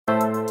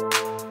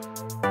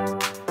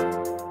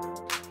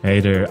Hey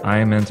there, I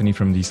am Anthony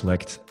from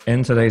DESelect.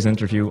 In today's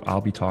interview,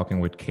 I'll be talking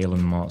with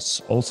Kaelan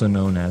Moss, also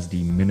known as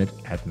the Minute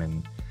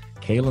Admin.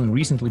 Kaelan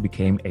recently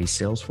became a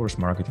Salesforce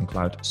Marketing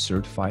Cloud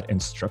certified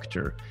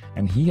instructor,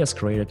 and he has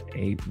created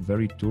a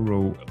very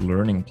thorough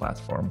learning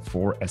platform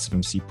for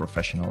SFMC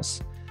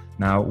professionals.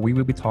 Now, we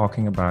will be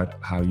talking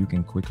about how you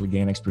can quickly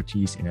gain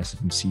expertise in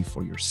SFMC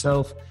for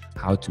yourself,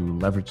 how to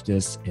leverage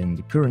this in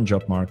the current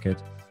job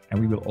market, and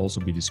we will also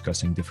be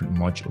discussing different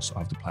modules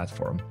of the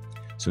platform.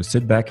 So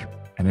sit back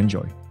and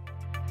enjoy.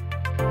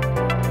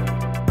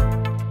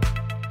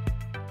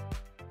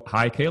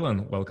 Hi,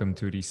 Kaelan. Welcome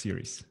to the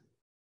series.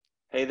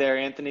 Hey there,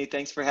 Anthony.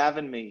 Thanks for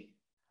having me.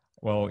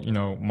 Well,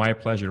 my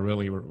pleasure,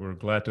 really. We're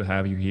glad to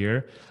have you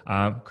here.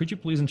 Could you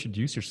please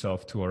introduce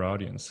yourself to our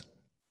audience?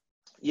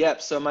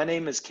 Yep. So my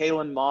name is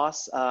Kaelan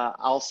Moss,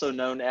 also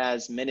known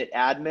as Minute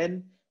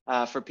Admin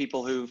for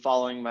people who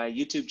following my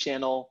YouTube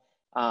channel.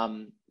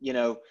 I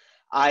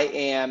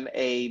am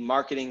a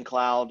marketing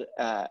cloud,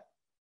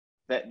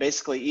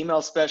 basically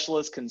email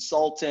specialist,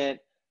 consultant,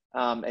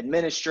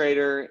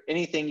 administrator,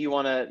 anything you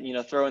want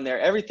to, throw in there,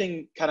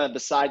 everything kind of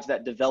besides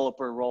that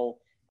developer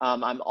role.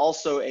 I'm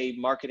also a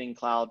marketing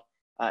cloud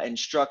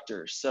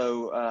instructor.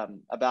 So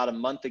about a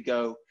month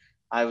ago,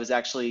 I was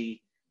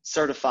actually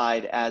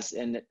certified as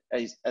a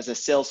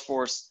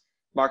Salesforce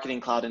Marketing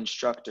Cloud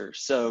instructor.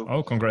 So,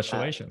 oh,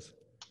 congratulations.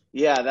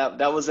 Yeah,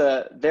 that was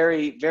a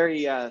very,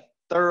 very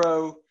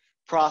thorough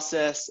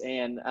process,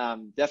 and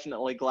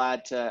definitely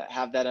glad to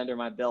have that under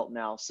my belt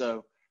now.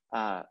 So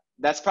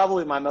that's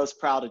probably my most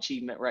proud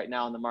achievement right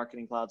now in the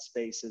Marketing Cloud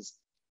space, is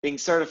being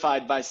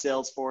certified by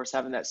Salesforce,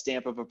 having that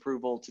stamp of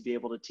approval to be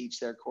able to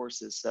teach their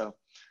courses. So,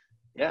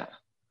 yeah.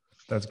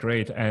 That's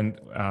great. And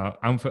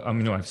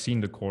I've seen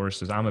the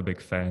courses. I'm a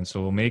big fan,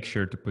 so we'll make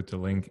sure to put the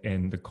link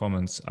in the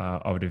comments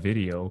of the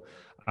video.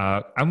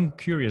 I'm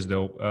curious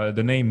though,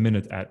 the name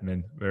Minute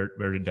Admin,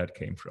 where did that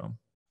came from?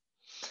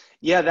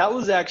 Yeah, that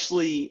was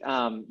actually,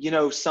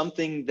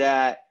 something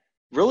that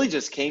really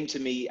just came to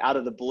me out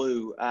of the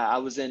blue. I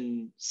was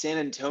in San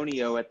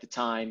Antonio at the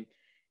time,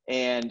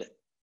 and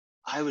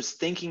I was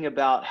thinking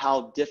about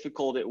how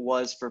difficult it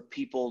was for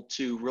people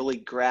to really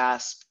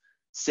grasp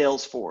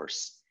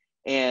Salesforce.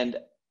 And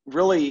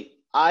really,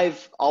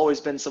 I've always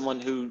been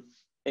someone who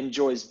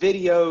enjoys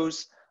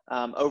videos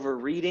over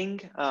reading,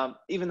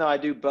 even though I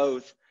do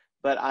both.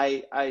 But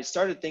I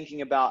started thinking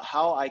about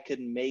how I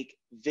could make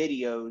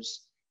videos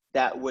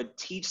that would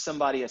teach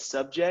somebody a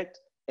subject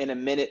in a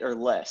minute or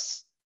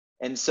less.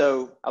 And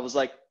so I was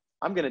like,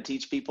 I'm going to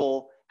teach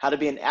people how to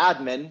be an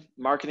admin,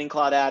 Marketing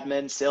Cloud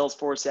admin,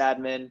 Salesforce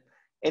admin,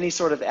 any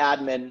sort of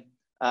admin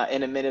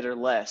in a minute or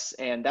less.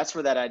 And that's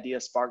where that idea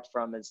sparked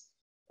from, is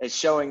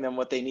showing them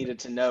what they needed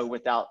to know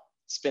without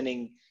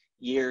spending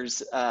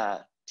years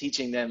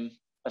teaching them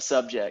a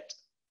subject.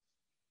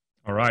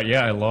 All right.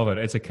 Yeah, I love it.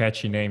 It's a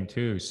catchy name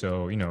too.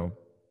 So,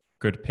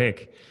 good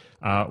pick.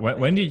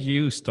 When did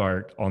you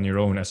start on your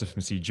own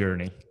SFMC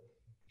journey?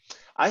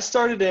 I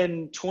started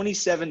in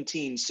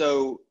 2017.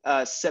 So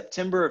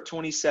September of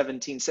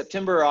 2017,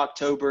 September or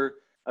October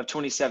of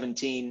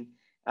 2017.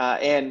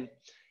 And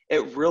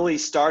it really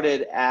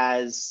started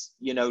as,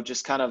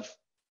 just kind of,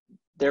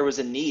 there was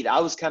a need. I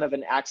was kind of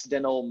an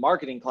accidental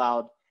Marketing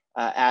Cloud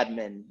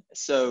admin.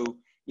 So,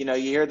 you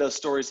hear those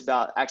stories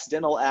about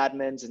accidental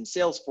admins in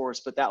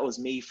Salesforce, but that was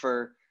me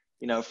for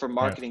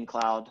Marketing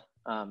Cloud.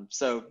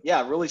 So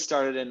yeah, it really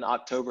started in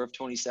October of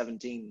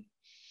 2017.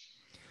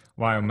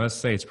 Well, I must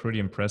say it's pretty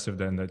impressive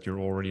then that you're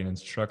already an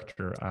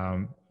instructor.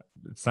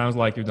 It sounds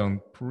like you've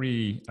done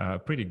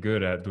pretty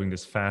good at doing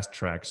this fast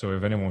track. So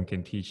if anyone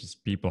can teach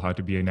people how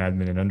to be an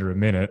admin in under a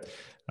minute,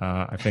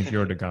 I think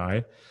you're the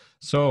guy.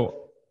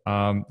 So,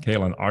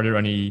 Kaelan,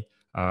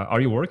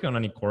 are you working on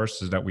any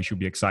courses that we should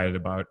be excited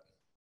about?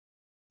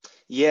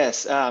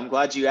 Yes, I'm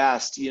glad you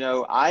asked.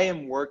 I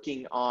am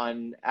working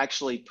on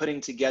actually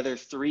putting together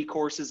 3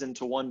 courses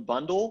into one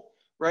bundle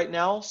right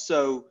now.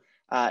 So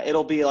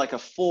it'll be like a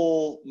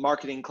full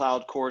Marketing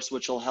Cloud course,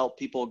 which will help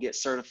people get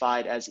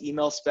certified as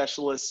email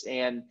specialists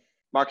and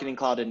Marketing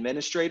Cloud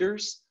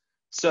administrators.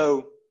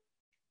 So,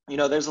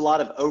 there's a lot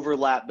of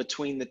overlap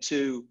between the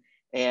two.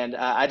 And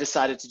I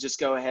decided to just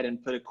go ahead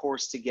and put a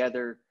course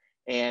together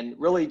and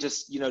really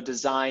just,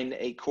 design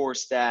a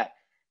course that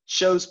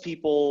shows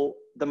people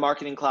the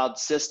Marketing Cloud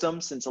system,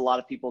 since a lot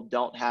of people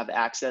don't have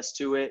access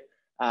to it,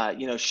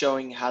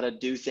 showing how to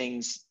do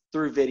things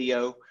through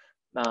video,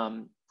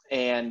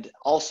 and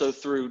also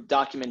through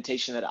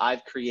documentation that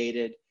I've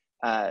created,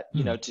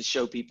 to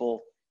show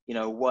people,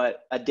 what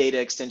a data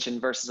extension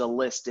versus a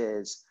list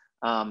is,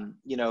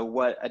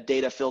 what a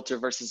data filter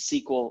versus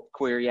SQL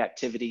query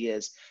activity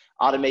is,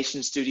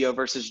 Automation Studio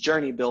versus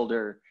Journey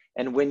Builder,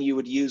 and when you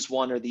would use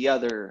one or the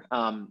other,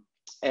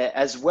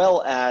 as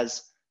well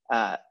as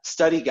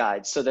study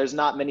guides. So there's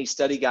not many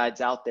study guides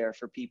out there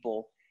for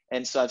people.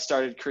 And so I've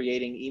started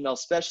creating email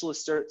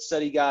specialist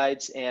study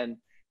guides and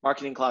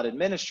Marketing Cloud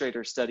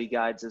administrator study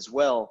guides as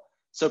well.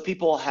 So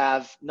people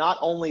have not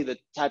only the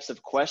types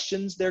of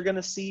questions they're going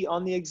to see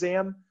on the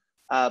exam,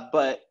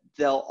 but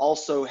they'll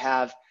also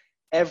have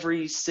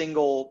every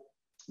single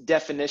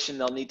definition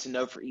they'll need to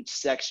know for each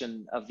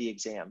section of the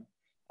exam.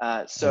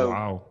 Oh, So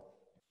wow.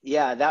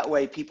 yeah, that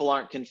way people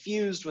aren't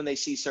confused when they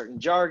see certain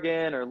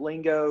jargon or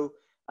lingo.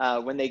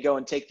 When they go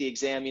and take the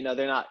exam,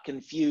 they're not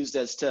confused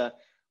as to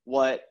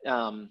what,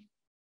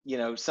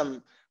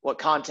 what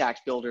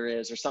contact builder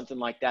is or something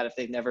like that if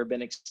they've never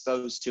been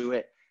exposed to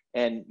it.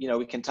 And,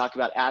 we can talk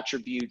about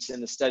attributes in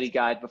the study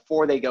guide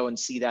before they go and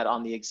see that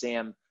on the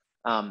exam.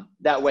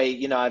 That way,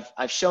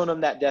 I've shown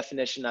them that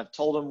definition. I've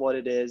told them what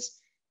it is.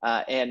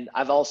 And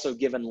I've also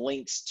given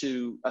links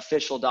to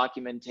official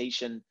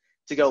documentation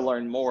to go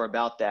learn more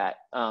about that.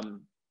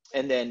 And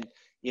then,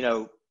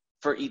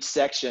 for each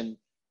section,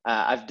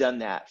 I've done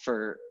that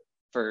for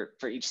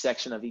each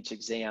section of each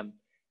exam.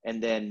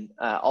 And then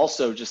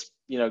also just,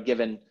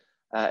 given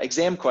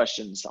exam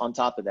questions on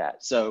top of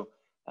that. So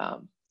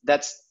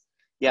that's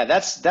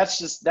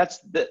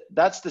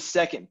the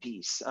second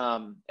piece.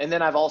 And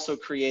then I've also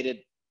created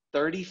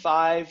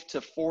 35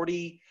 to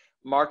 40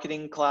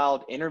 Marketing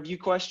Cloud interview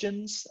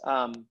questions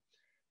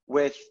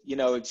with,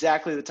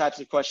 exactly the types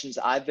of questions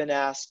I've been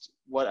asked,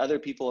 what other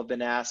people have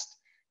been asked.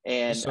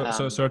 And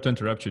so sorry to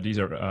interrupt you. These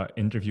are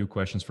interview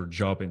questions for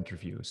job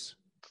interviews.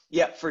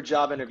 Yeah, for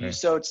job interviews.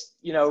 Okay. So it's,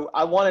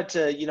 I wanted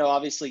to,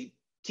 obviously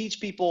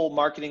teach people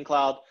Marketing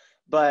Cloud,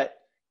 but,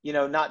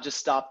 not just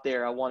stop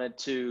there. I wanted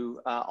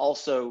to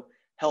also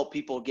help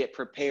people get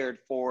prepared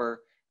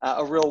for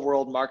a real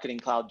world Marketing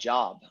Cloud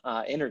job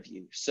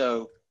interview.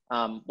 So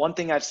one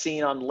thing I've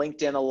seen on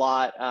LinkedIn a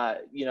lot,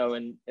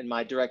 in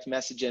my direct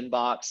message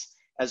inbox,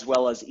 as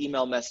well as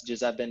email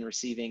messages I've been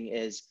receiving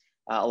is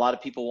a lot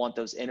of people want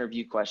those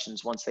interview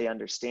questions once they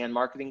understand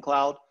Marketing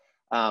Cloud.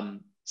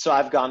 So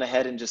I've gone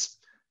ahead and just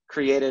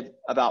created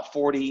about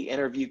 40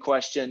 interview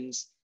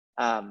questions,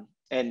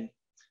 and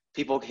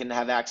people can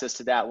have access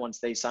to that once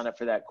they sign up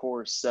for that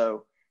course.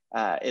 So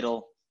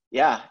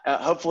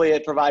hopefully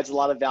it provides a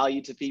lot of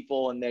value to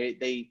people, and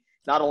they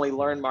not only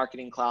learn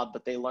Marketing Cloud,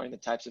 but they learn the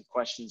types of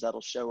questions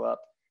that'll show up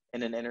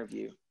in an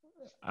interview.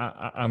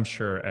 I'm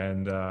sure.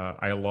 And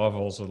I love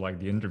also like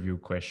the interview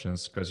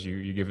questions because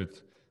you give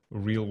it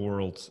real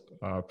world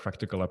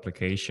practical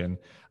application.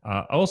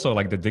 Also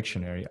like the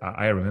dictionary.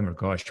 I remember,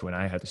 gosh, when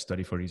I had to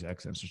study for these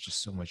exams, there's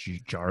just so much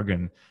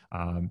jargon.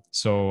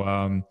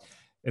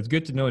 It's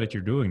good to know that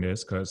you're doing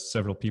this because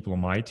several people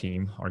on my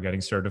team are getting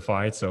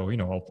certified. So,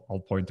 I'll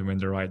point them in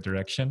the right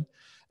direction.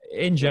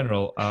 In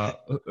general,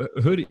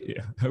 who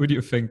do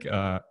you think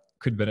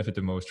could benefit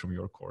the most from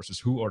your courses?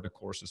 Who are the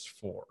courses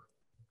for?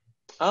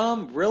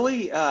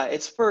 Really,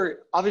 it's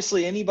for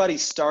obviously anybody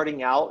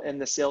starting out in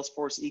the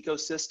Salesforce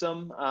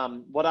ecosystem.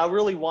 What I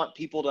really want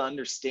people to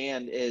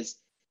understand is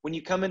when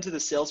you come into the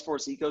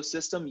Salesforce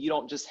ecosystem, you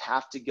don't just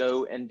have to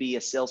go and be a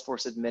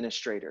Salesforce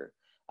administrator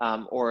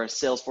or a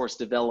Salesforce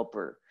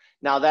developer.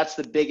 Now that's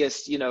the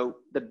biggest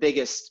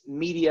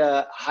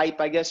media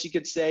hype, I guess you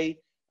could say,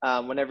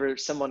 whenever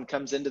someone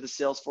comes into the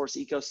Salesforce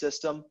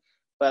ecosystem.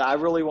 But I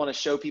really want to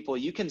show people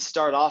you can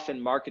start off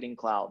in Marketing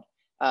Cloud.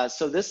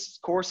 So this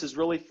course is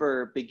really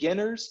for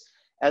beginners,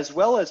 as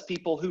well as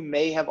people who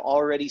may have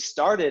already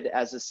started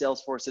as a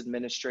Salesforce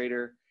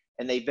administrator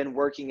and they've been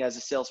working as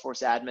a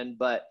Salesforce admin,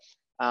 but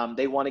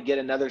they want to get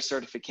another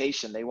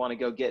certification. They want to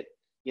go get,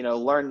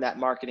 learn that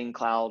Marketing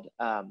Cloud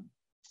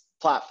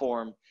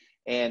platform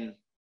and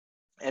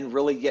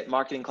really get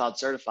Marketing Cloud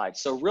certified.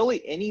 So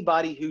really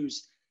anybody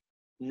who's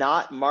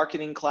not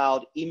Marketing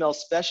Cloud email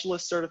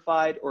specialist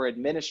certified or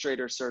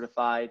administrator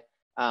certified,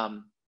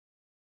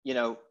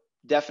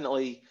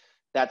 definitely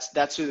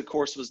that's who the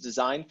course was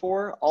designed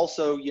for.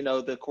 Also,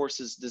 the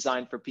course is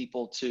designed for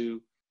people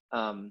to,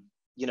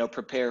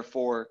 prepare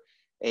for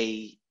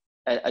a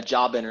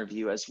job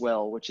interview as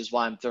well, which is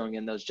why I'm throwing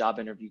in those job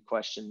interview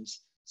questions.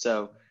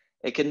 So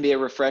it can be a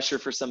refresher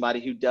for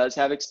somebody who does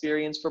have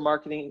experience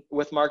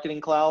with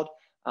Marketing Cloud,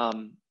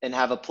 and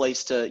have a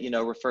place to,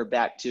 refer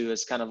back to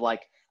as kind of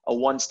like a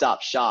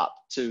one-stop shop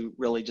to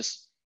really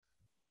just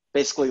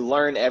basically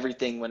learn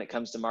everything when it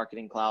comes to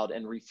Marketing Cloud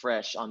and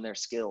refresh on their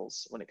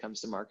skills when it comes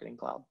to Marketing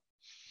Cloud.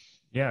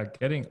 Yeah,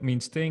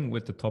 staying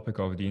with the topic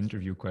of the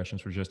interview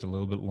questions for just a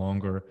little bit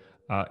longer,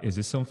 is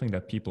this something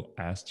that people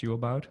asked you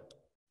about?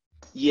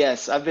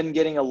 Yes, I've been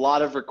getting a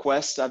lot of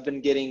requests. I've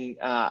been getting,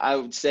 I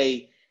would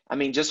say,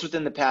 just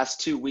within the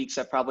past 2 weeks,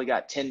 I've probably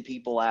got 10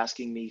 people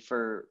asking me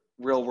for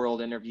real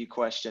world interview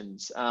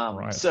questions.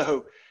 Right.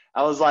 So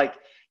I was like,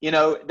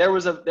 there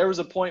was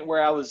a point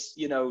where I was,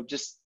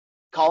 just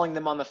calling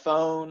them on the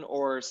phone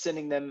or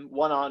sending them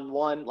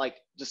one-on-one, like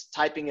just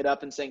typing it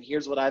up and saying,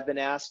 here's what I've been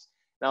asked.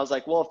 And I was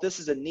like, well, if this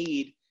is a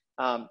need,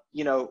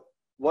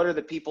 what are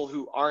the people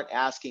who aren't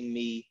asking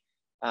me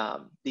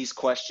these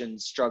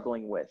questions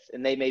struggling with?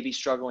 And they may be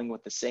struggling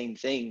with the same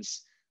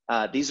things.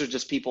 These are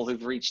just people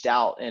who've reached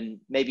out and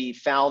maybe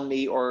found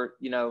me or,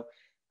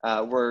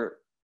 were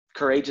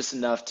courageous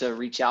enough to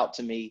reach out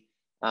to me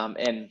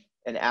and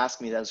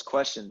ask me those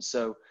questions.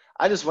 So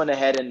I just went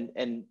ahead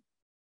and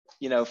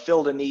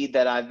filled a need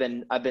that I've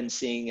been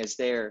seeing is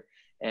there,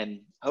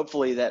 and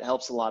hopefully that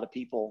helps a lot of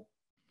people.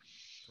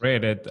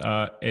 Great.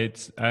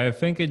 I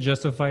think it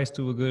justifies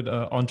to a good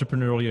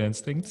entrepreneurial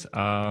instinct.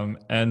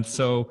 And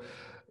so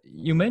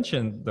you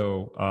mentioned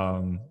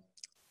though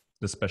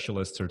the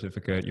specialist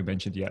certificate. You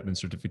mentioned the admin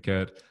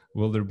certificate.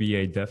 Will there be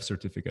a dev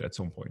certificate at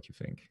some point, you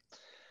think?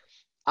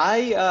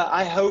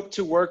 I hope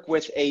to work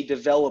with a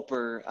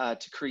developer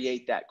to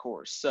create that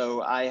course.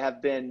 So I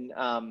have been,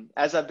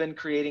 as I've been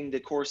creating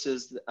the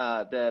courses,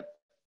 the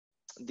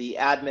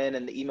admin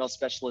and the email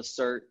specialist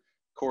cert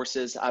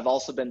courses, I've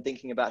also been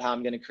thinking about how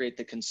I'm going to create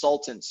the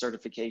consultant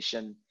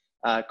certification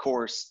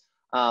course,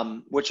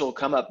 which will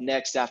come up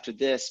next after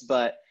this.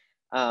 But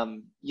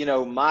you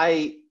know,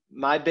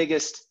 my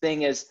biggest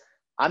thing is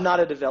I'm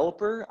not a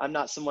developer. I'm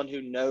not someone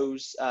who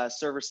knows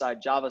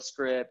server-side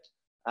JavaScript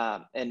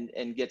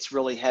and gets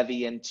really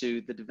heavy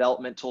into the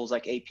development tools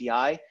like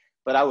API.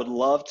 But I would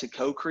love to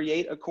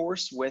co-create a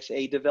course with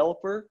a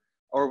developer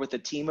or with a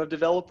team of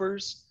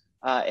developers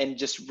and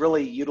just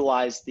really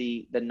utilize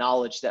the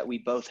knowledge that we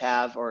both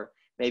have, or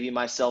maybe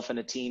myself and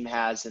a team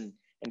has, and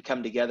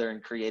come together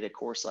and create a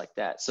course like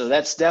that. So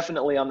that's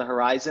definitely on the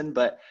horizon,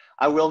 but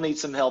I will need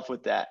some help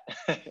with that.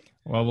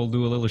 Well, we'll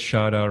do a little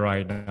shout out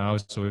right now.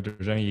 So if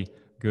there's any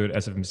good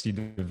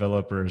SFMC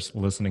developers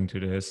listening to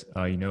this,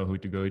 you know who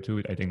to go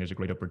to. I think there's a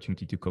great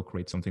opportunity to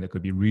co-create something that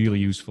could be really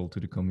useful to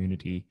the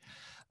community.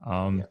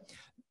 Yeah.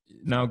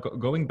 Now,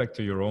 going back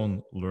to your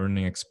own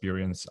learning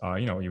experience,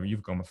 you know,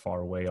 you've come a far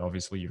away.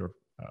 Obviously, you're,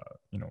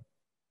 you know,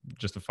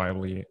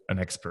 justifiably an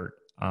expert.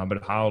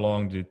 But how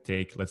long did it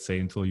take, let's say,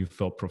 until you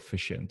felt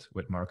proficient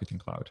with Marketing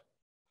Cloud?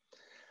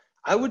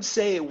 I would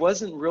say it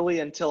wasn't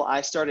really until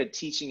I started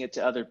teaching it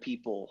to other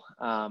people.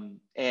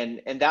 And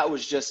that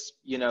was just,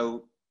 you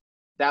know,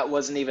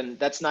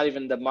 that's not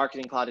even the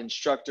Marketing Cloud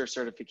instructor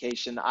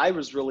certification. I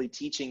was really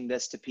teaching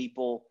this to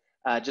people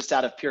just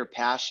out of pure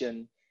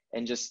passion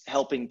and just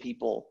helping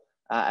people.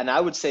 And I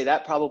would say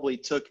that probably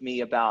took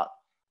me about,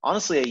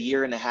 honestly, a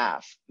year and a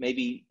half,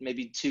 maybe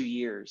 2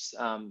 years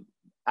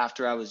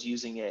after I was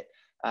using it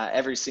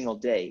every single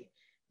day,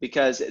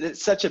 because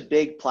it's such a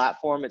big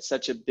platform. It's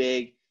such a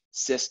big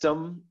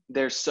system.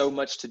 There's so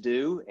much to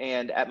do.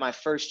 And at my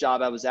first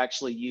job, I was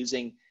actually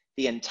using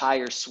the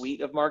entire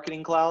suite of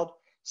Marketing Cloud.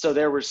 So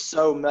there was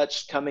so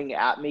much coming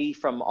at me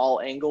from all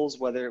angles,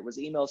 whether it was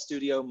Email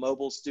Studio,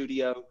 Mobile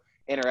Studio,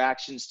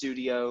 Interaction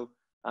Studio,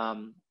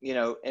 you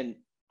know, and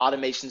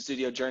Automation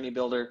Studio, Journey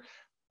Builder.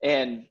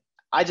 And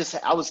I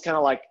was kind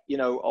of like, you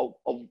know,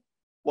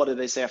 what do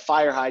they say? A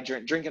fire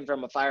hydrant, drinking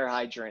from a fire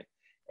hydrant.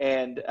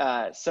 And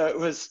so it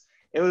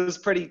was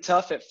pretty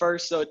tough at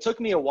first. So it took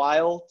me a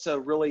while to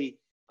really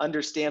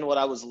understand what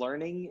I was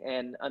learning,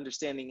 and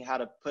understanding how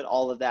to put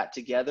all of that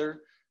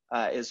together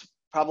is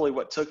probably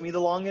what took me the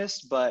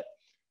longest. But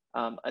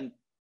and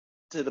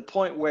to the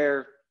point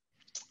where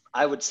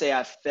I would say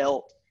I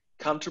felt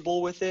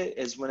comfortable with it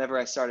is whenever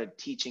I started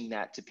teaching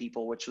that to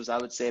people, which was, I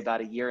would say,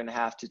 about a year and a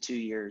half to 2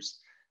 years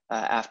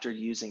after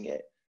using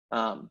it.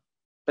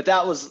 But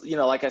that was, you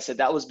know, like I said,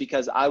 that was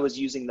because I was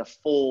using the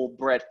full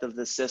breadth of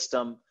the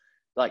system,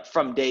 like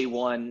from day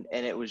one.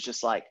 And it was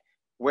just like,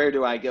 where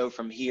do I go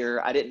from here?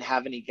 I didn't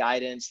have any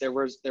guidance. There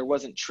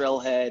wasn't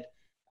Trailhead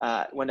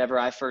whenever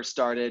I first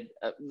started.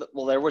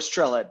 Well, there was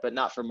Trailhead, but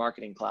not for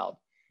Marketing Cloud.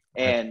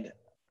 And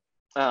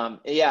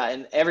yeah,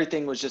 and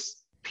everything was just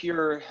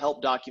pure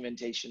help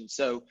documentation.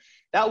 So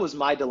that was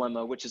my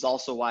dilemma, which is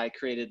also why I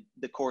created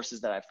the courses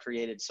that I've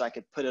created, so I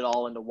could put it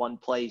all into one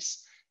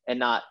place and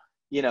not,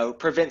 you know,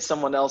 prevent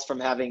someone else from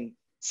having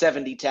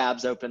 70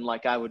 tabs open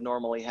like I would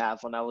normally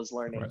have when I was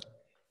learning.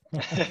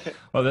 Right.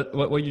 Well,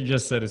 what you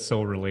just said is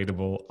so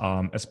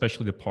relatable,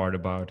 especially the part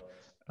about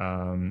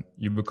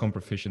you become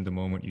proficient the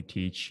moment you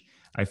teach.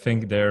 I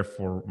think there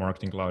for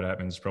Marketing Cloud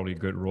admins is probably a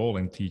good role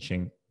in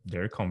teaching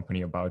their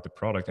company about the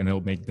product, and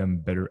it'll make them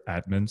better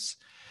admins.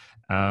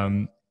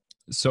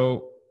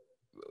 So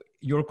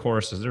your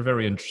courses, they're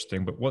very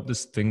interesting, but what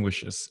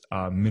distinguishes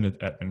Minute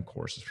Admin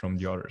courses from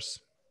the others?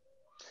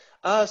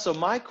 So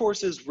my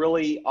courses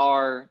really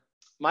are,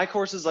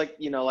 like,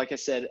 you know, like I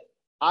said,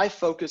 I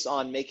focus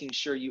on making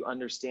sure you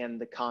understand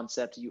the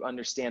concept, you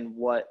understand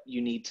what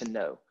you need to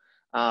know.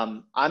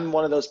 I'm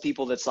one of those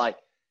people that's like,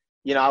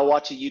 you know, I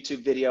watch a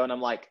YouTube video and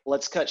I'm like,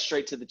 let's cut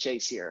straight to the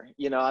chase here.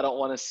 You know, I don't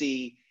want to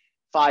see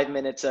 5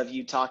 minutes of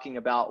you talking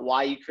about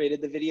why you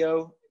created the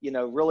video, you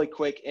know, really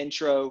quick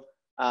intro,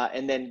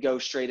 and then go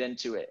straight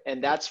into it.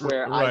 And that's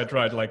where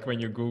right. Like when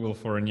you Google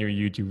for a new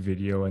YouTube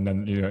video, and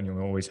then you know you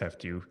always have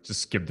to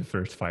just skip the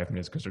first 5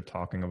 minutes because they're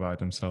talking about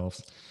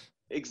themselves.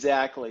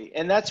 Exactly.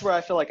 And that's where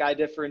I feel like I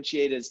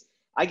differentiate, is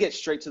I get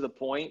straight to the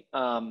point.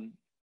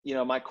 You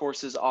know, my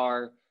courses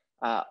are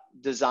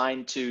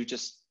designed to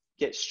just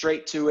get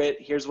straight to it.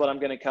 Here's what I'm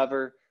going to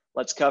cover.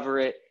 Let's cover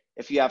it.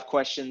 If you have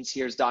questions,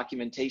 here's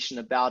documentation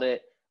about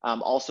it.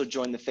 Also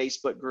join the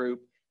Facebook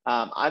group.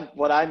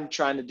 What I'm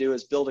trying to do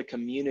is build a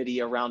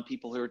community around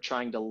people who are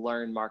trying to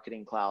learn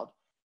Marketing Cloud.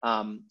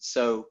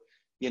 So,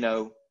 you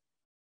know,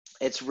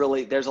 it's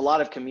really, there's a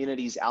lot of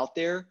communities out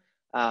there.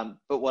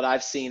 But what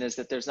I've seen is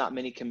that there's not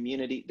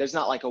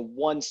like a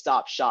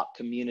one-stop shop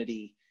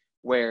community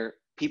where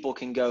people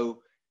can go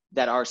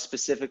that are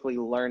specifically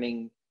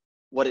learning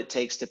what it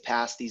takes to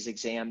pass these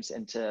exams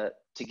and to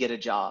get a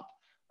job.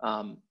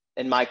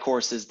 And my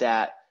course is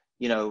that,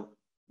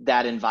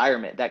 that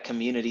environment, that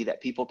community that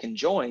people can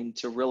join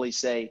to really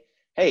say,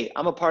 hey,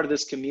 I'm a part of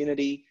this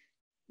community.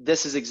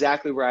 This is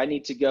exactly where I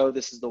need to go.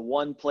 This is the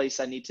one place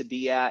I need to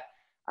be at.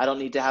 I don't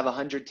need to have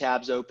 100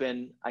 tabs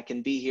open. I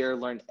can be here,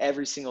 learn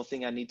every single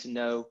thing I need to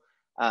know,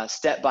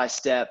 step by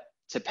step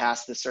to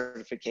pass the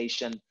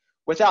certification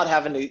without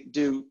having to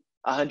do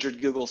 100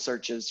 Google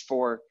searches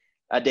for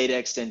a data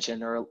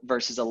extension or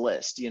versus a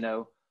list.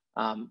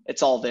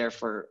 It's all there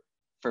for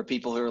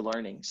people who are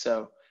learning.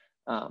 So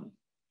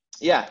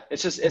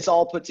it's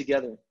all put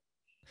together.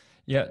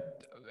 Yeah,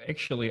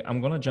 actually,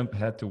 I'm going to jump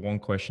ahead to one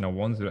question I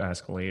wanted to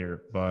ask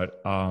later,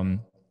 but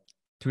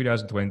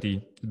 2020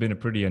 has been a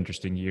pretty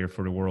interesting year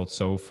for the world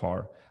so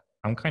far.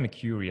 I'm kind of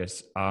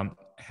curious.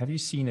 Have you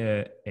seen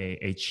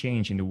a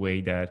change in the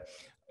way that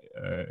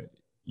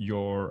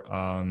your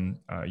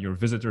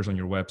visitors on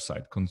your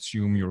website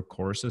consume your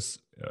courses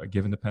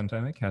given the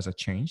pandemic? Has it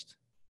changed?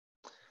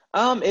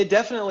 It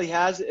definitely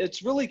has.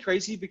 It's really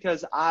crazy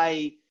because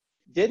I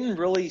didn't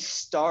really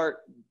start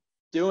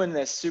doing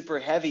this super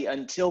heavy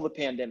until the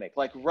pandemic,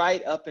 like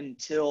right up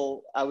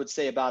until I would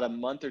say about a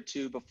month or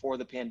two before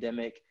the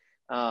pandemic.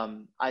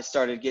 I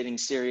started getting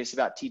serious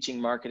about teaching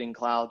Marketing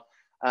Cloud.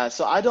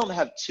 So I don't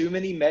have too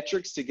many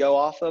metrics to go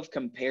off of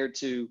compared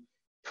to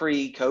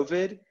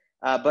pre-COVID,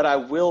 but I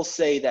will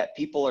say that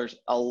people are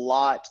a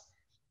lot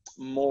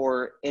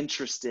more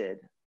interested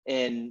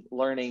in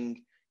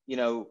learning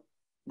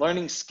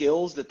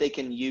skills that they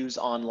can use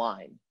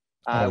online.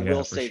 I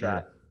will say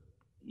that.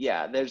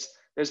 Yeah, there's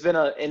been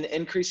an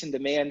increase in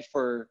demand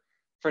for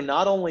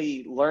not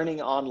only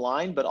learning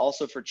online, but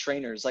also for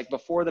trainers. Like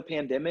before the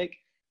pandemic,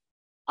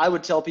 I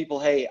would tell people,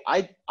 hey,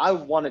 I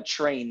want to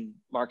train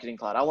Marketing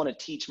Cloud. I want to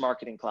teach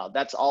Marketing Cloud.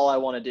 That's all I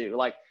want to do.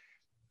 Like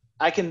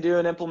I can do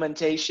an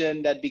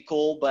implementation, that'd be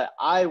cool, but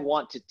I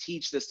want to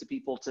teach this to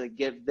people to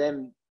give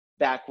them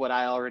back what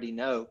I already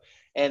know.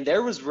 And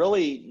there was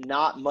really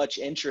not much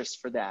interest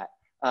for that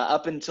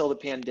up until the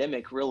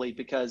pandemic, really,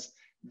 because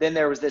then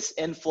there was this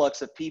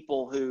influx of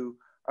people who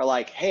are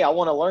like, hey, I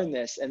want to learn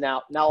this. And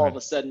now all of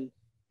a sudden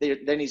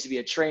there needs to be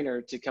a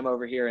trainer to come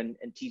over here and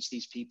teach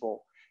these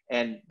people.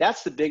 And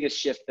that's the biggest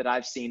shift that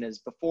I've seen. Is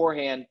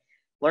beforehand,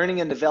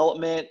 learning and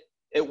development,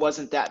 it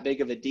wasn't that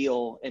big of a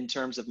deal in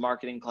terms of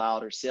Marketing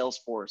Cloud or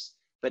Salesforce.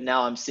 But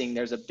now I'm seeing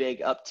there's a big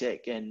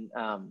uptick in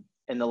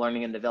the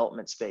learning and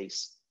development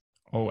space.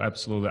 Oh,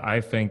 absolutely. I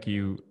think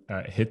you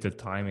hit the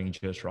timing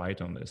just right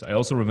on this. I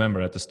also remember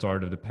at the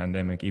start of the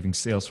pandemic, even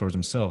Salesforce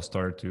themselves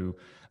started to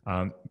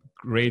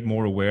create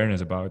more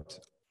awareness about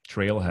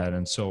Trailhead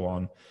and so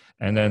on.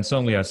 And then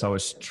suddenly I saw a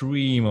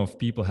stream of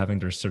people having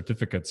their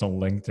certificates on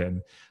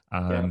LinkedIn.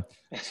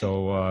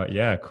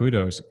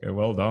 Kudos.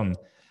 Well done.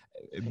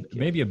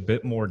 Maybe a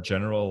bit more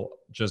general,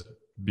 just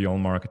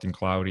beyond Marketing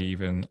Cloud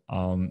even.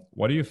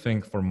 What do you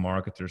think for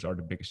marketers are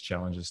the biggest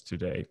challenges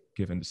today,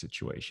 given the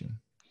situation?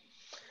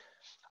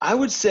 I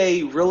would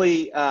say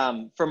really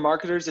for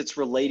marketers, it's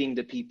relating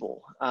to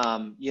people,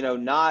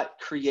 not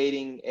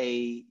creating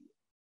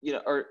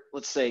or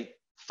let's say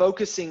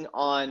focusing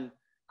on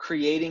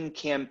creating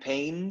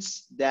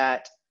campaigns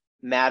that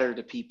matter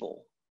to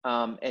people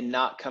and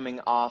not coming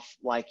off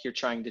like you're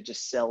trying to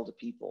just sell to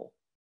people.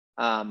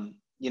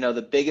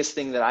 The biggest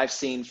thing that I've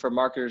seen for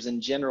marketers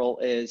in general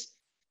is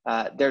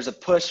there's a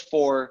push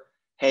for,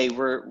 hey,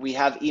 we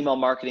have email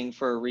marketing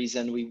for a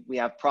reason. We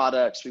have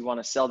products. We want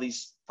to sell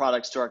these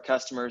products to our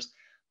customers.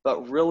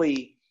 But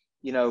really,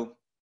 the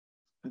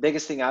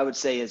biggest thing I would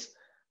say is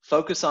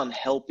focus on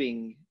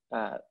helping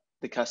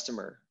the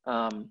customer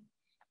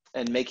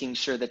and making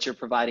sure that you're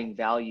providing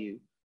value,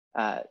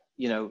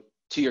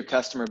 to your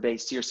customer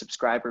base, to your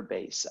subscriber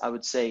base. I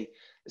would say,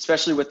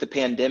 especially with the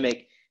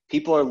pandemic,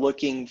 people are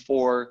looking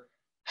for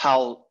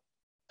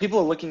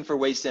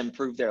ways to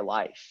improve their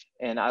life.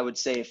 And I would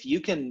say if you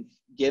can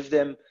give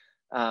them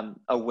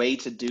a way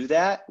to do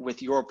that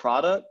with your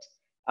product,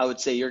 I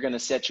would say you're going to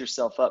set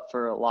yourself up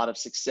for a lot of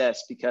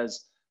success,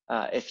 because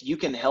if you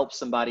can help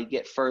somebody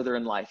get further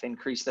in life,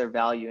 increase their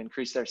value,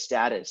 increase their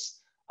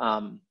status,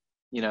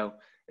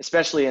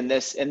 especially in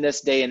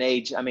this day and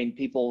age, I mean,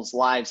 people's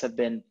lives have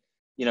been,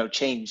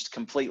 changed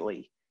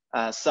completely.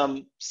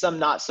 Some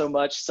not so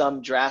much,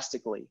 some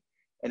drastically.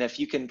 And if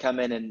you can come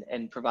in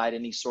and provide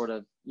any sort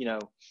of,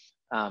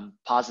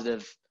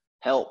 positive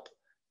help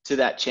to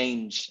that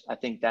change, I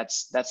think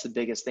that's the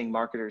biggest thing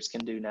marketers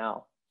can do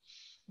now.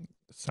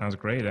 Sounds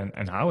great.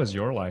 And how has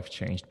your life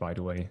changed, by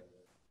the way?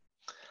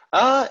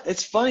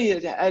 It's funny.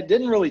 It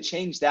didn't really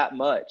change that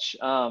much,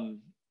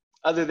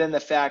 other than the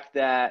fact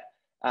that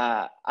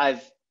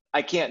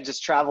I can't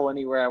just travel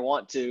anywhere I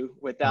want to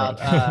without,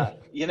 Right.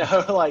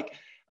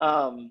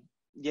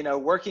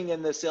 working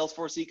in the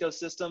Salesforce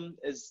ecosystem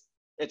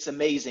it's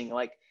amazing.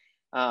 Like,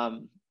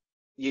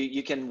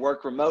 you can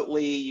work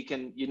remotely. You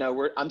can,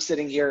 I'm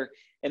sitting here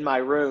in my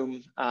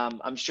room.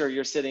 I'm sure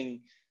you're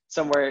sitting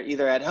somewhere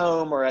either at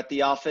home or at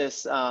the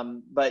office,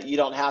 but you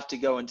don't have to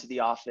go into the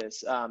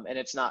office, and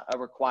it's not a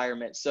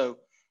requirement. So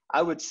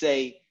I would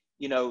say,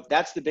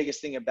 that's the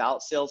biggest thing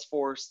about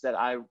Salesforce that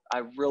I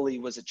really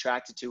was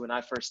attracted to when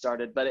I first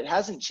started, but it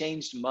hasn't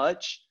changed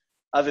much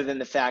other than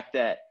the fact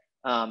that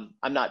I'm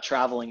not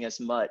traveling as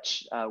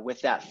much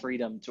with that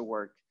freedom to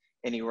work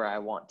anywhere I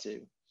want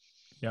to.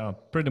 Yeah,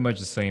 pretty much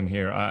the same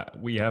here.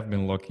 We have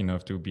been lucky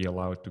enough to be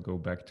allowed to go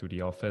back to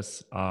the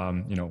office,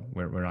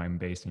 where I'm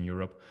based in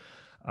Europe.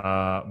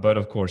 But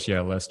of course,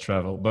 yeah, less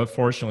travel. But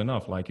fortunately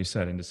enough, like you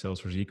said, in the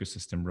Salesforce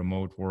ecosystem,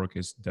 remote work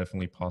is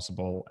definitely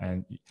possible.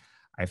 And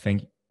I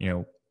think,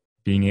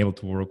 being able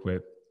to work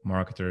with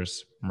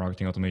marketers,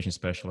 marketing automation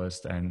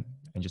specialists, and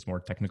just more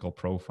technical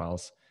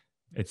profiles,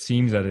 it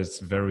seems that it's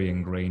very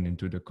ingrained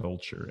into the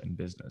culture and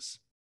business.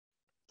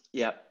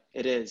 Yeah,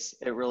 it is.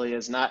 It really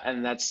is not.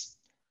 And that's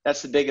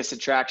the biggest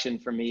attraction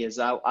for me is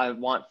I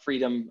want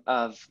freedom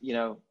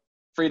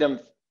freedom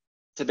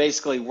to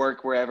basically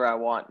work wherever I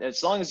want.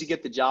 As long as you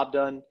get the job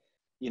done,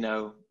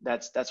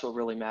 that's what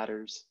really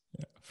matters.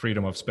 Yeah.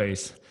 Freedom of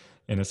space,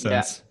 in a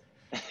Yeah, sense.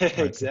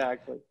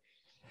 exactly.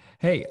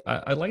 Hey,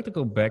 I'd like to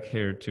go back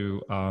here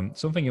to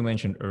something you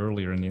mentioned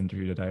earlier in the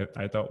interview that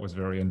I thought was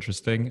very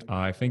interesting.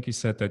 I think you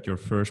said that your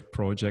first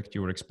project,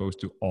 you were exposed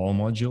to all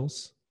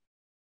modules.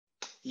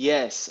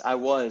 Yes, I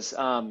was.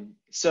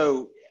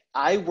 So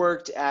I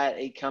worked at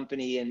a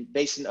company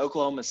based in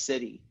Oklahoma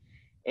City,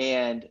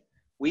 and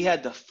we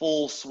had the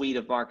full suite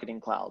of Marketing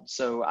Cloud.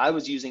 So I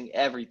was using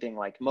everything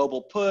like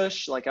mobile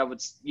push, like I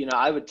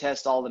would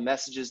test all the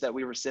messages that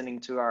we were sending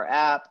to our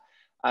app.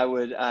 I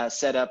would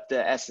set up the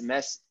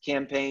SMS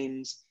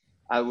campaigns.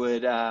 I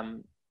would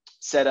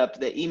set up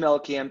the email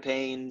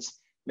campaigns,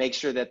 make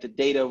sure that the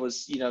data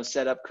was,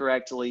 set up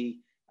correctly,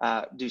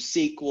 do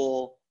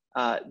SQL,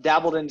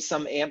 dabbled into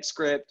some AMP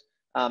script,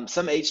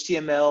 some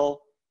HTML.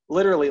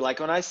 Literally,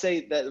 like when I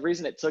say that the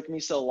reason it took me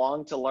so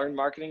long to learn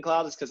Marketing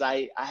Cloud is because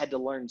I had to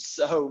learn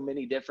so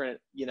many different,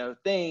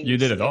 things. You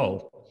did it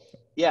all.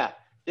 Yeah,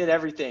 did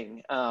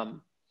everything.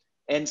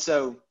 And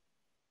so,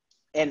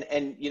 and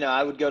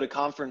I would go to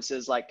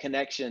conferences like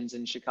Connections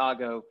in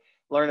Chicago,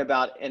 learn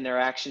about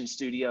Interaction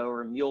Studio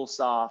or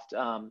MuleSoft,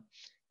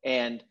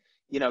 and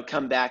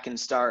come back and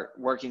start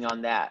working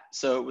on that.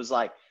 So it was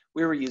like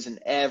we were using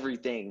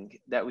everything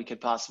that we could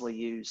possibly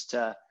use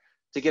to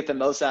get the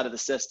most out of the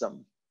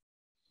system.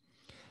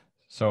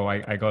 So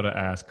I got to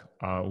ask,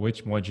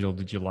 which module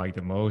did you like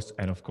the most?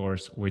 And of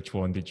course, which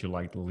one did you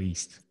like the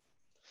least?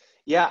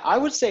 Yeah, I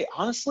would say,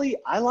 honestly,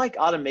 I like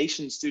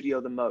Automation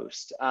Studio the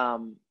most.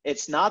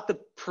 It's not the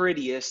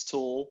prettiest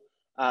tool.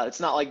 It's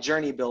not like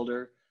Journey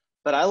Builder,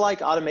 but I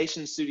like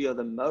Automation Studio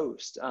the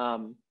most.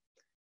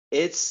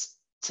 It's,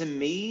 to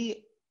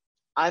me,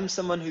 I'm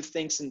someone who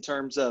thinks in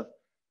terms of,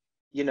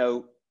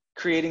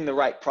 creating the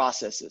right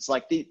processes.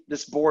 Like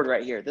this board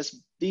right here,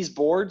 these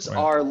boards Right.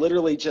 are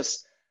literally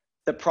just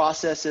the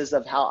processes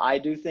of how I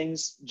do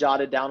things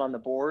jotted down on the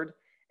board.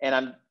 And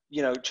I'm,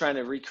 trying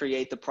to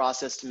recreate the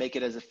process to make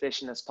it as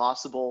efficient as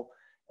possible.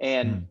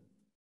 And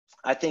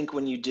I think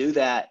when you do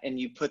that and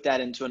you put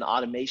that into an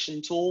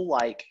automation tool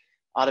like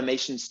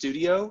Automation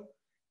Studio,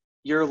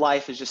 your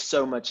life is just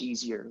so much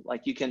easier.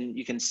 Like you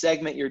can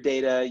segment your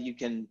data, you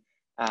can,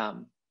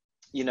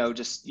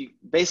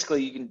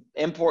 basically you can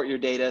import your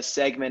data,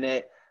 segment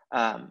it,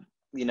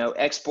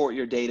 export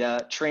your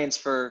data,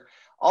 transfer,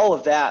 all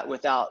of that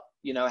without,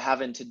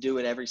 having to do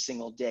it every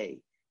single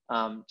day.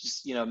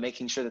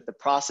 Making sure that the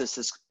process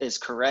is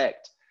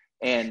correct.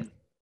 And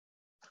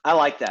I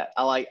like that.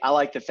 I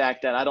like the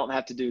fact that I don't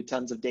have to do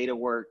tons of data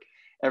work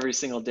every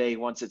single day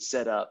once it's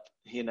set up,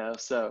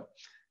 so.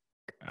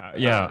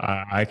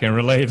 I can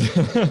relate.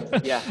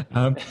 Yeah.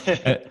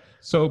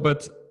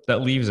 But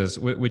that leaves us,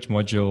 which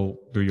module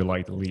do you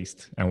like the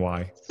least and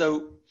why?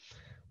 So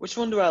which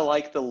one do I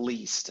like the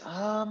least?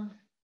 I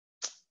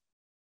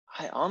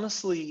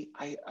honestly,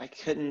 I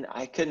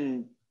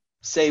couldn't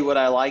say what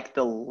I like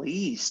the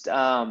least.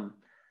 I'm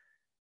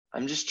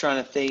just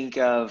trying to think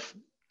of.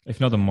 If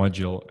not a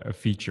module, a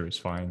feature is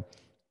fine.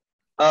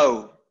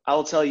 Oh,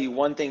 I'll tell you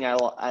one thing I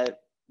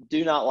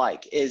do not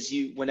like is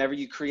whenever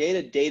you create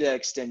a data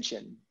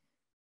extension,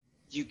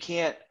 you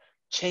can't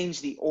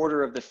change the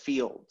order of the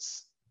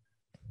fields.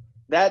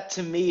 That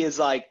to me is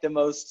like the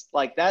most,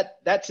 like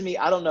that to me,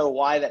 I don't know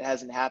why that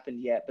hasn't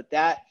happened yet, but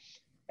that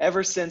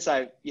ever since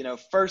I,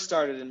 first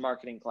started in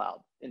Marketing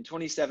Cloud in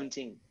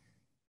 2017,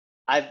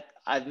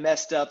 I've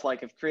messed up.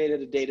 Like I've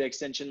created a data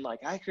extension. Like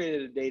I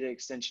created a data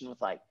extension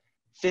with like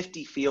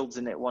 50 fields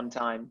in it one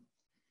time.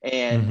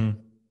 And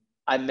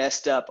I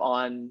messed up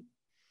on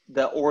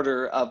the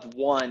order of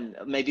one,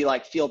 maybe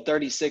like field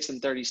 36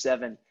 and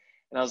 37. And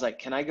I was like,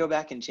 can I go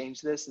back and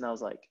change this? And I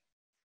was like,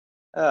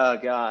 oh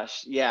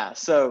gosh. Yeah.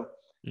 So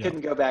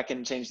couldn't go back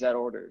and change that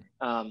order.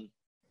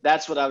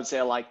 That's what I would say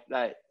I like,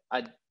 that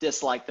I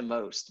dislike the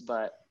most,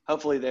 but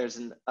hopefully there's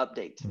an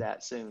update to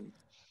that soon.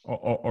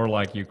 Or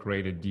like you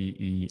create a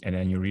DE and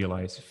then you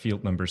realize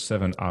field number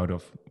 7 out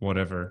of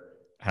whatever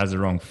has the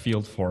wrong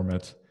field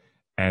format.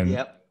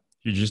 And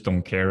you just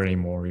don't care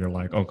anymore. You're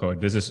like, okay,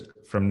 this is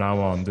from now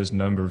on, this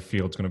number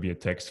field's going to be a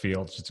text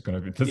field. It's just going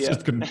to be, that's Yeah.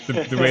 just going to,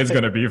 the way it's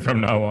going to be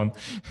from now on.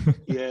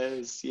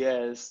 Yes,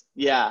 yes.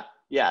 Yeah,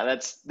 yeah,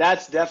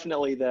 that's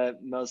definitely the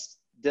most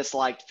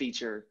disliked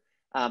feature.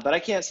 But I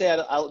can't say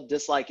I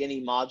dislike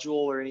any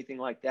module or anything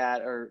like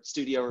that, or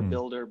Studio or Hmm.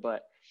 Builder,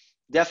 but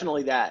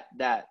definitely that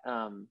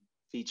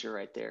feature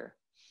right there.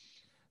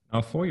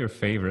 Now, for your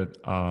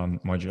favorite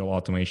module,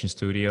 Automation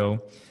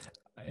Studio,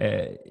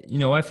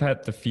 I've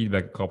had the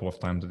feedback a couple of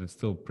times that it's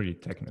still pretty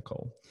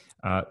technical.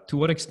 To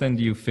what extent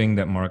do you think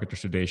that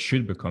marketers today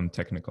should become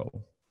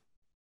technical?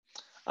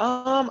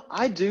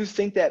 I do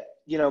think that,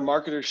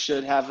 marketers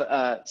should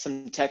have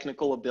some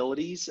technical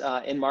abilities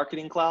in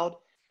Marketing Cloud.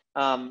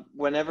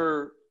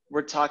 Whenever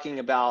we're talking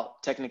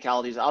about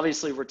technicalities,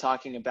 obviously we're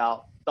talking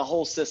about the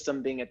whole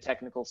system being a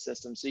technical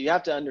system. So you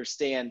have to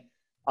understand,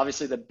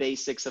 obviously, the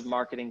basics of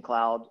Marketing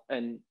Cloud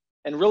and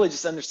really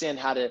just understand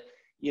how to,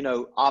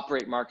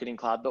 operate Marketing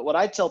Cloud. But what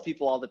I tell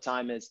people all the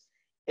time is,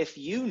 if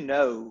you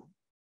know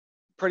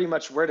pretty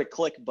much where to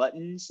click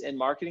buttons in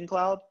Marketing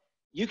Cloud,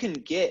 you can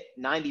get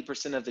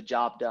 90% of the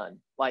job done.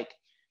 Like,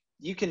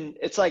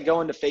 it's like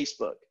going to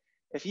Facebook.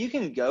 If you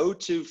can go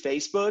to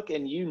Facebook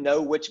and you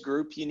know which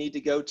group you need to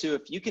go to,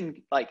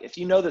 if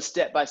you know the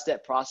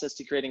step-by-step process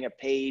to creating a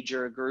page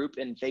or a group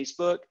in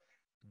Facebook,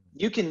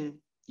 you can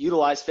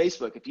utilize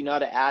Facebook. If you know how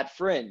to add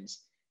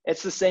friends,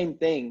 it's the same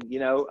thing,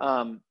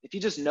 if you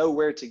just know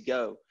where to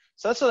go.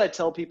 So that's what I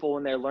tell people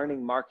when they're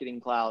learning Marketing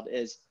Cloud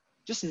is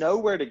just know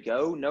where to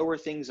go, know where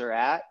things are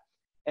at.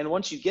 And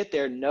once you get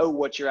there, know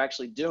what you're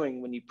actually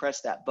doing when you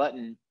press that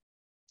button,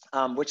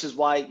 which is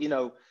why,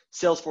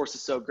 Salesforce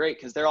is so great,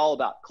 because they're all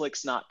about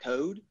clicks, not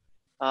code.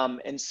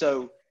 And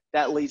so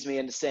that leads me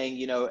into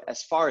saying,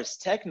 as far as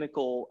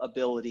technical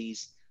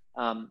abilities,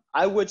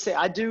 I would say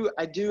I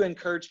do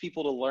encourage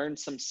people to learn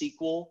some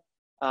SQL,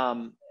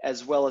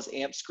 as well as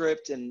AMP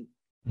script. And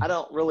I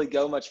don't really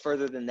go much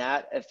further than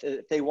that.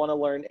 If they want to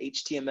learn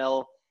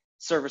HTML,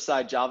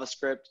 server-side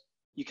JavaScript,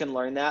 you can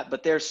learn that.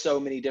 But there's so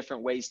many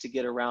different ways to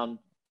get around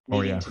Oh,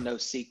 needing yeah. to know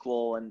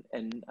SQL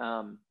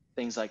and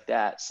things like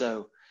that.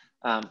 So,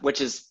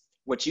 which is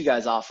what you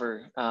guys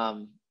offer,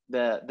 the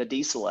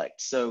DESelect.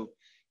 So,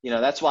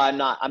 that's why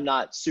I'm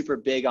not super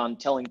big on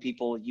telling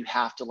people you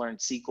have to learn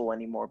SQL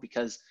anymore,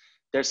 because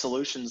there's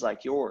solutions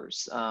like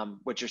yours,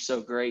 which are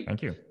so great,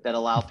 Thank you. that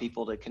allow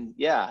people to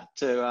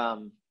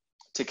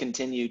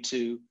continue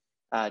to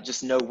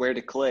just know where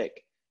to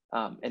click,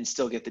 and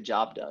still get the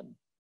job done.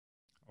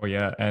 Oh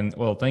yeah, and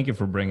well, thank you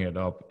for bringing it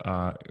up.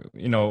 The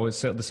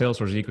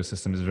Salesforce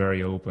ecosystem is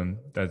very open.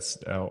 That's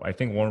I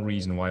think one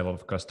reason why a lot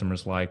of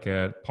customers like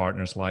it,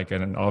 partners like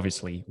it, and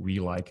obviously we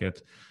like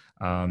it.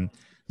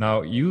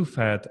 Now you've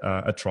had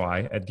a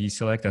try at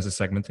DESelect as a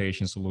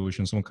segmentation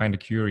solution, so I'm kind of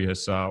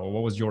curious.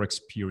 What was your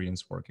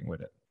experience working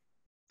with it?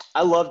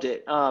 I loved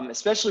it,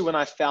 especially when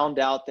I found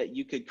out that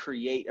you could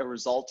create a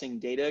resulting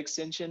data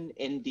extension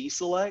in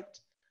DESelect.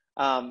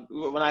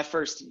 When I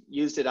first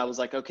used it, I was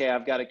like, okay,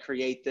 I've got to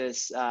create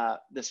this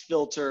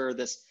filter,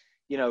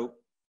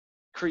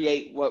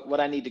 create what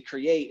I need to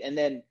create. And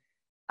then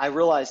I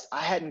realized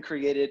I hadn't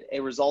created a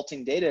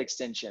resulting data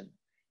extension.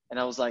 And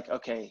I was like,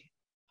 okay,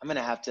 I'm going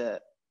to have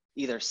to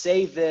either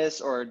save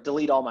this or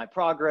delete all my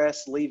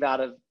progress, exit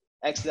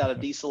out of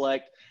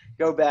DESelect,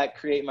 go back,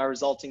 create my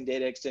resulting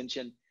data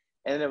extension.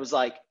 And then it was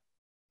like,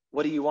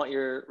 what do you want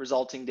your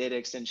resulting data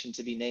extension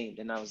to be named?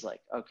 And I was like,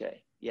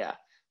 okay, yeah,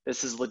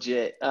 this is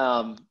legit.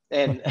 And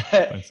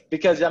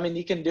because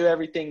you can do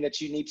everything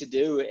that you need to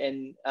do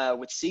in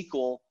with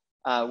SQL,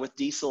 with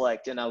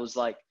DESelect. And I was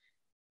like,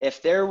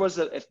 if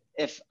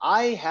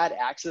I had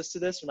access to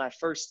this when I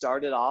first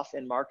started off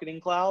in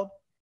Marketing Cloud,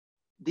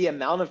 the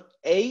amount of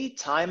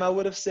time I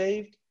would have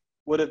saved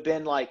would have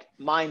been like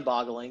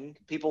mind-boggling.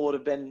 People would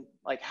have been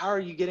like, how are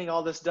you getting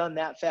all this done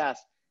that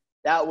fast?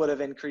 That would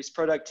have increased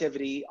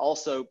productivity.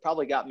 Also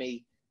probably got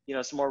me,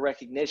 some more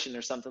recognition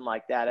or something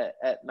like that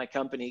at my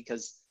company.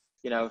 Cause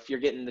if you're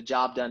getting the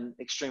job done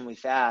extremely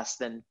fast,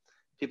 then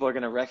people are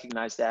going to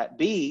recognize that.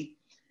 B,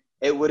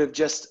 it would have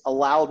just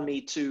allowed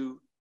me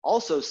to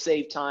also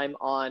save time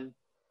on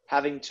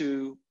having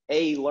to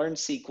learn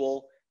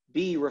SQL,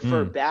 B,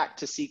 refer back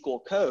to SQL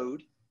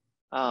code,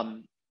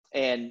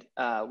 and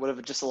would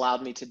have just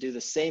allowed me to do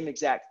the same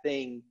exact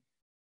thing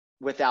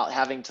without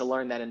having to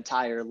learn that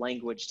entire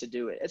language to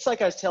do it. It's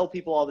like I tell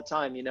people all the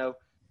time,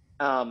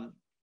 I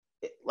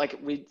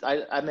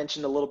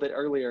mentioned a little bit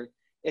earlier,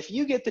 if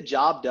you get the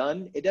job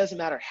done, it doesn't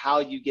matter how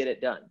you get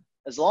it done.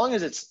 As long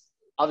as it's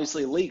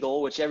obviously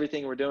legal, which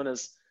everything we're doing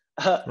is,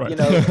 right.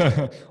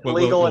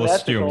 legal and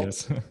assume,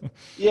 ethical.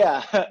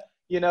 yes.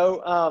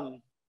 Yeah.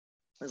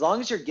 As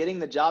long as you're getting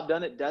the job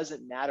done, it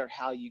doesn't matter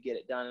how you get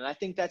it done. And I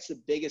think that's the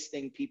biggest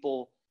thing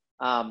people,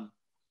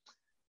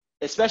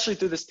 especially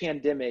through this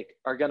pandemic,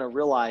 are going to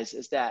realize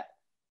is that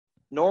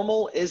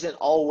normal isn't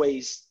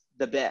always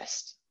the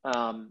best.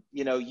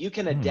 You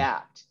can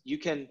adapt. You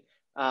can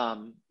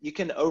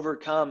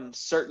overcome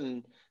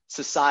certain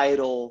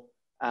societal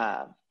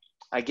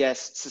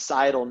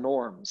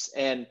norms.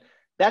 And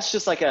that's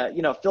just like a,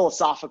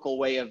 philosophical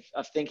way of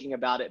thinking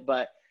about it.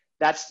 But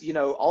that's,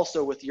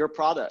 also with your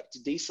product,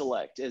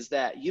 DESelect, is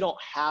that you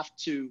don't have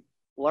to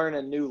learn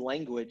a new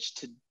language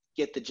to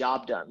get the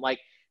job done. Like,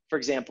 for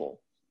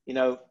example,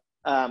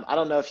 I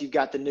don't know if you've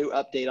got the new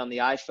update on the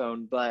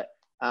iPhone, but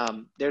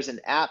there's an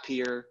app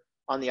here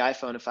on the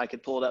iPhone, if I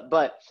could pull it up,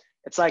 but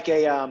it's like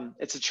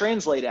it's a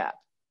translate app.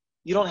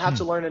 You don't have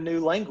to learn a new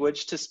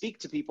language to speak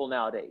to people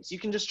nowadays. You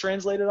can just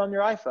translate it on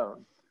your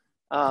iPhone.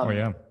 Oh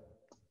yeah.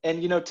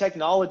 And,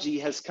 technology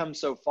has come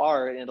so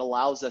far, and it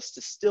allows us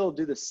to still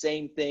do the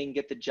same thing,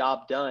 get the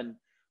job done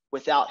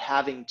without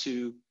having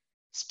to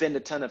spend a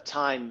ton of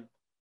time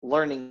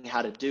learning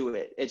how to do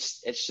it.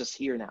 It's just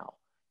here now.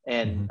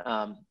 And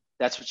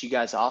that's what you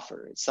guys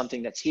offer. It's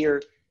something that's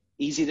here,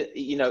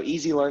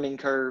 easy learning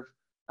curve,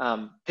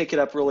 pick it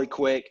up really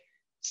quick,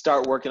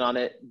 start working on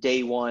it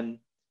day one,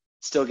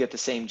 still get the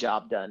same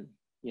job done,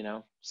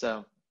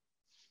 so.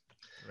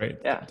 Great.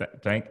 Yeah.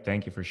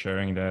 Thank you for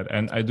sharing that.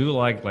 And I do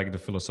like the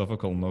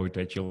philosophical note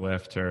that you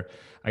left there.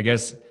 I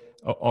guess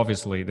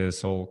obviously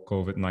this whole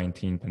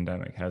COVID-19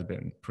 pandemic has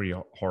been pretty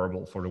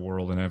horrible for the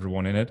world and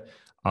everyone in it.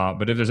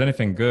 But if there's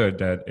anything good,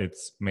 that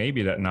it's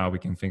maybe that now we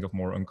can think of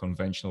more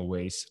unconventional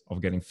ways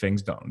of getting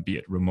things done, be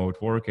it remote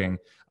working,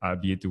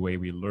 be it the way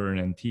we learn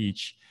and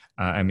teach,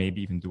 and maybe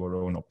even do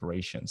our own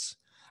operations.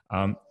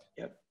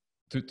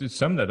 To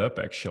sum that up,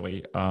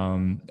 actually,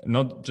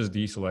 not just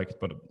DESelect,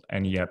 but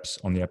any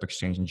apps on the App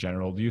Exchange in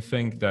general, do you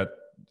think that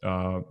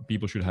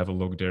people should have a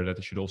look there, that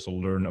they should also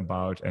learn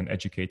about and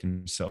educate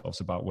themselves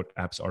about what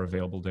apps are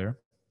available there?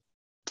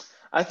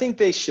 I think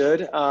they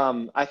should.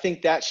 I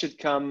think that should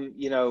come,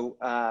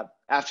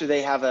 after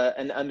they have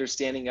an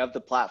understanding of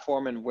the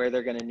platform and where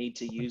they're going to need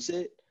to use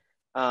it.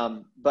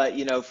 But,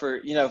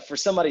 for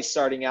somebody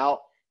starting out,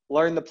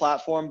 learn the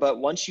platform. But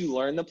once you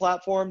learn the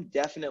platform,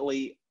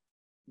 definitely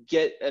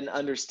get an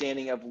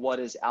understanding of what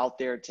is out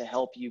there to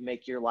help you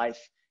make your life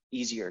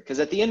easier. Because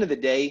at the end of the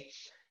day,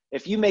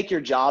 if you make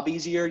your job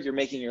easier, you're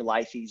making your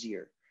life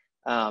easier.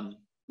 I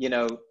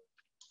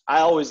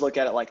always look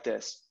at it like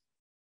this.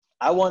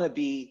 I want to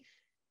be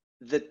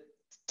the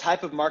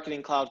type of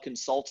marketing cloud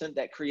consultant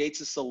that creates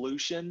a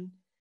solution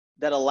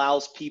that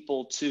allows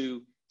people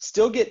to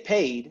still get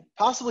paid,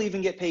 possibly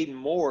even get paid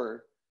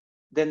more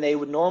than they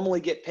would normally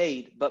get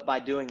paid, but by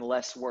doing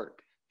less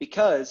work,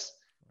 because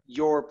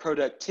your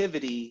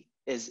productivity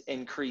is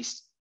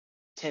increased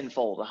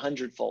tenfold,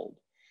 100-fold,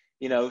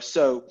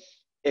 so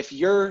if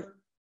you're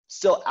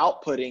still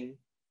outputting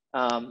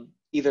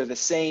either the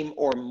same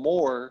or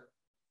more,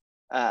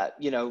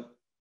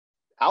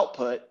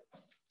 output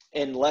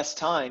in less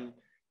time,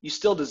 you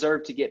still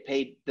deserve to get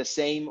paid the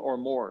same or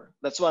more.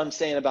 That's what I'm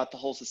saying about the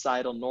whole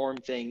societal norm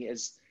thing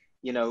is,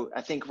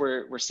 I think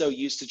we're so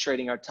used to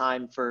trading our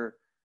time for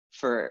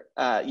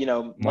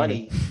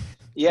money.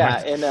 Yeah.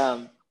 Right.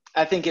 And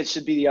I think it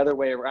should be the other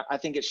way around. I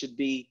think it should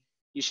be,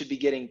 you should be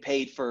getting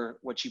paid for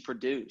what you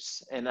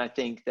produce. And I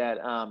think that,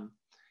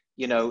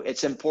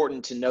 it's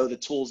important to know the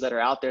tools that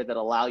are out there that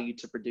allow you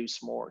to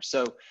produce more.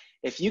 So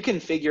if you can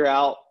figure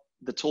out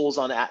the tools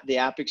on the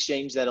App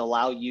Exchange that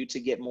allow you to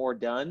get more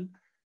done,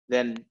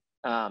 then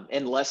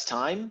in less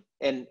time,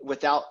 and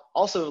without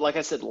also, like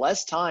I said,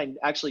 less time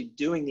actually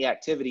doing the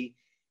activity,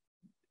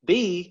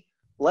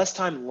 less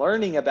time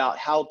learning about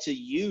how to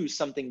use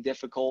something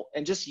difficult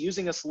and just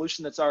using a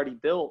solution that's already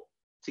built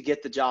to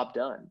get the job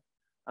done.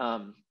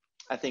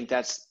 I think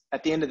that's,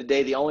 at the end of the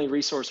day, the only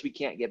resource we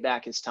can't get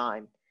back is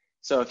time.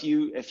 So if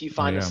you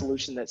find a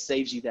solution that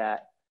saves you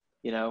that,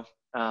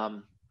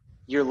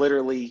 you're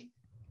literally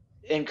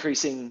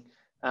increasing,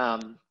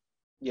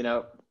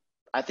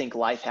 I think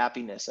life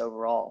happiness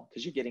overall,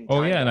 because you're getting time.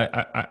 Oh yeah,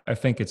 and I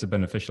think it's a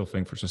beneficial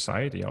thing for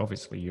society.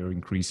 Obviously, you're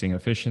increasing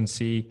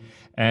efficiency,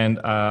 and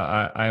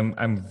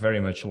I'm very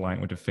much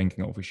aligned with the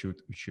thinking of we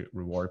should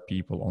reward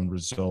people on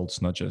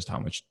results, not just how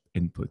much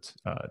input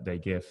they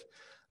give.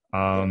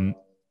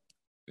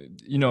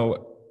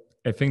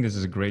 I think this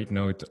is a great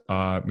note,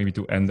 maybe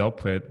to end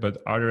up with.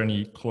 But are there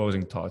any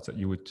closing thoughts that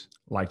you would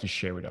like to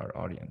share with our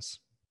audience?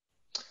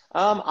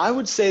 I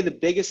would say the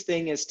biggest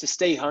thing is to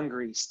stay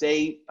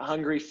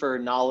hungry for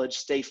knowledge,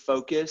 stay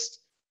focused,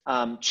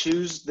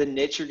 choose the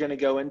niche you're going to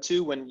go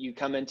into when you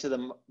come into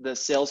the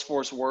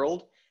Salesforce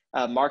world.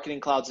 Marketing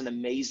Cloud's an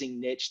amazing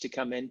niche to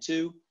come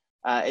into.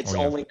 It's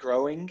only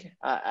growing.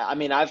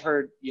 I've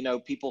heard,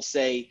 people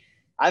say,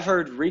 I've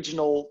heard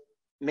regional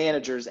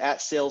managers at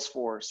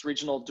Salesforce,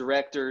 regional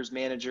directors,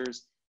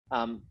 managers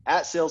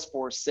at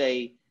Salesforce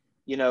say,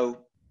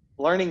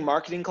 learning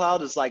Marketing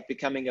Cloud is like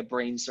becoming a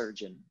brain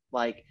surgeon.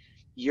 Like,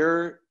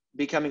 you're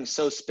becoming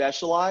so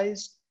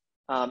specialized,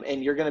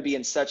 and you're going to be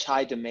in such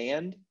high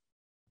demand,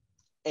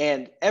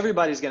 and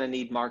everybody's going to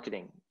need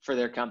marketing for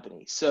their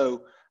company.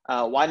 So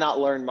why not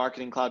learn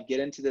Marketing Cloud, get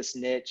into this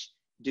niche,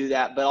 do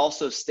that, but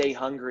also stay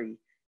hungry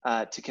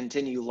to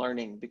continue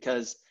learning,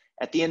 because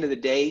at the end of the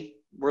day,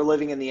 we're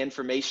living in the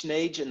information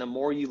age, and the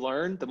more you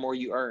learn, the more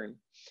you earn.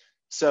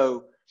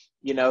 So,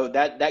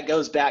 that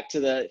goes back to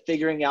the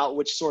figuring out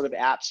which sort of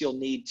apps you'll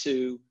need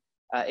to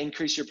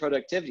increase your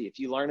productivity. If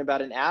you learn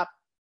about an app,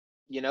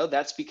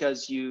 that's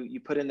because you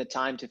put in the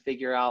time to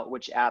figure out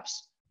which apps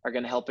are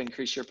going to help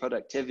increase your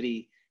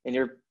productivity, and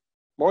you're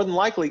more than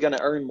likely going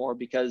to earn more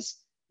because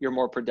you're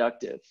more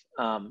productive.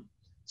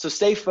 So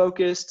stay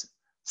focused,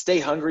 stay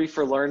hungry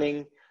for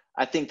learning.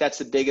 I think that's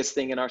the biggest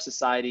thing in our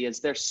society is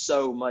there's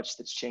so much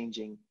that's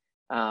changing,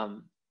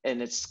 and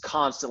it's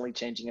constantly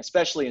changing,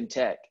 especially in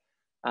tech.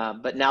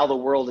 But now the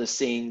world is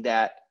seeing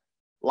that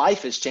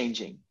life is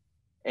changing.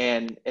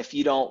 And if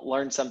you don't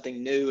learn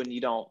something new and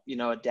you don't,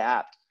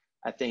 adapt,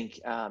 I think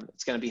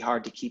it's going to be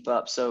hard to keep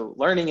up. So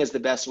learning is the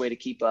best way to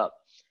keep up.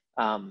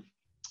 The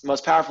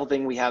most powerful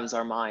thing we have is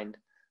our mind.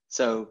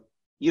 So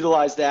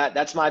utilize that.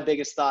 That's my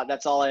biggest thought.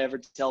 That's all I ever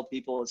tell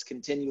people is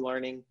continue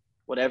learning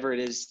whatever it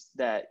is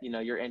that,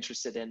 you're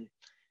interested in.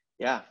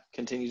 Yeah,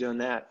 continue doing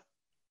that.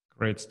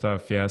 Great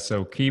stuff. Yeah.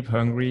 So keep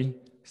hungry,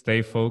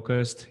 stay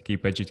focused,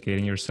 keep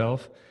educating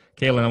yourself.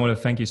 Kaelan, I want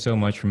to thank you so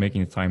much for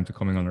making the time to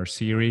coming on our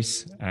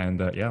series.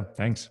 And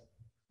thanks.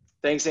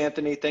 Thanks,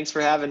 Anthony. Thanks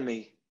for having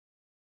me.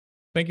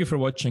 Thank you for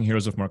watching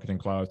Heroes of Marketing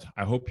Cloud.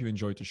 I hope you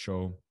enjoyed the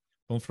show.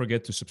 Don't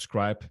forget to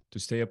subscribe to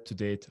stay up to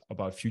date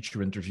about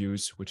future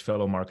interviews with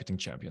fellow marketing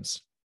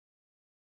champions.